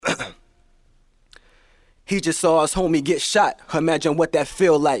He just saw his homie get shot. Imagine what that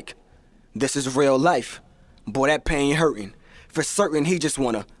feel like. This is real life. Boy, that pain hurting. For certain, he just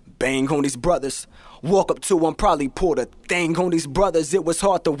wanna bang on these brothers. Walk up to him, probably pulled a thing on these brothers. It was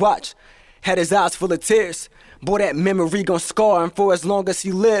hard to watch. Had his eyes full of tears. Boy, that memory gon' scar him for as long as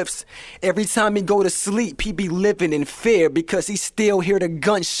he lives. Every time he go to sleep, he be living in fear because he still hear the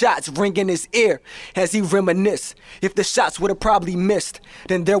gunshots ring in his ear as he reminisce. If the shots would've probably missed,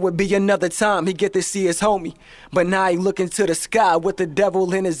 then there would be another time he get to see his homie. But now he looking to the sky with the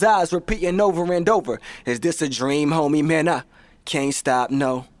devil in his eyes, repeating over and over. Is this a dream, homie? Man, I can't stop,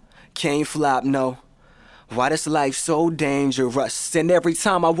 no. Can't flop, no. Why this life so dangerous? And every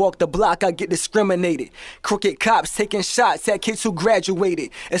time I walk the block, I get discriminated. Crooked cops taking shots at kids who graduated.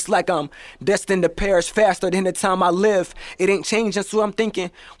 It's like I'm destined to perish faster than the time I live. It ain't changing, so I'm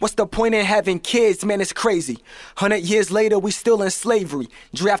thinking, what's the point in having kids? Man, it's crazy. 100 years later, we still in slavery.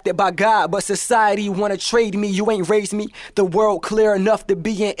 Drafted by God, but society wanna trade me. You ain't raised me. The world clear enough to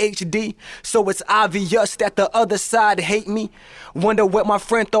be in HD. So it's obvious that the other side hate me. Wonder what my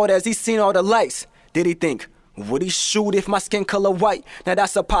friend thought as he seen all the lights. Did he think, would he shoot if my skin color white? Now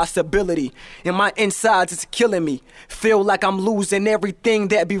that's a possibility. And my insides is killing me. Feel like I'm losing everything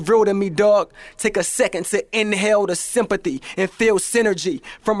that be real to me, dog. Take a second to inhale the sympathy and feel synergy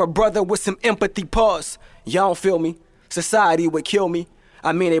from a brother with some empathy. Pause. Y'all don't feel me. Society would kill me.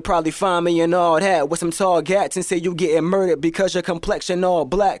 I mean, they probably find me and all that with some tall gats and say you getting murdered because your complexion all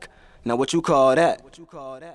black. Now what you call that?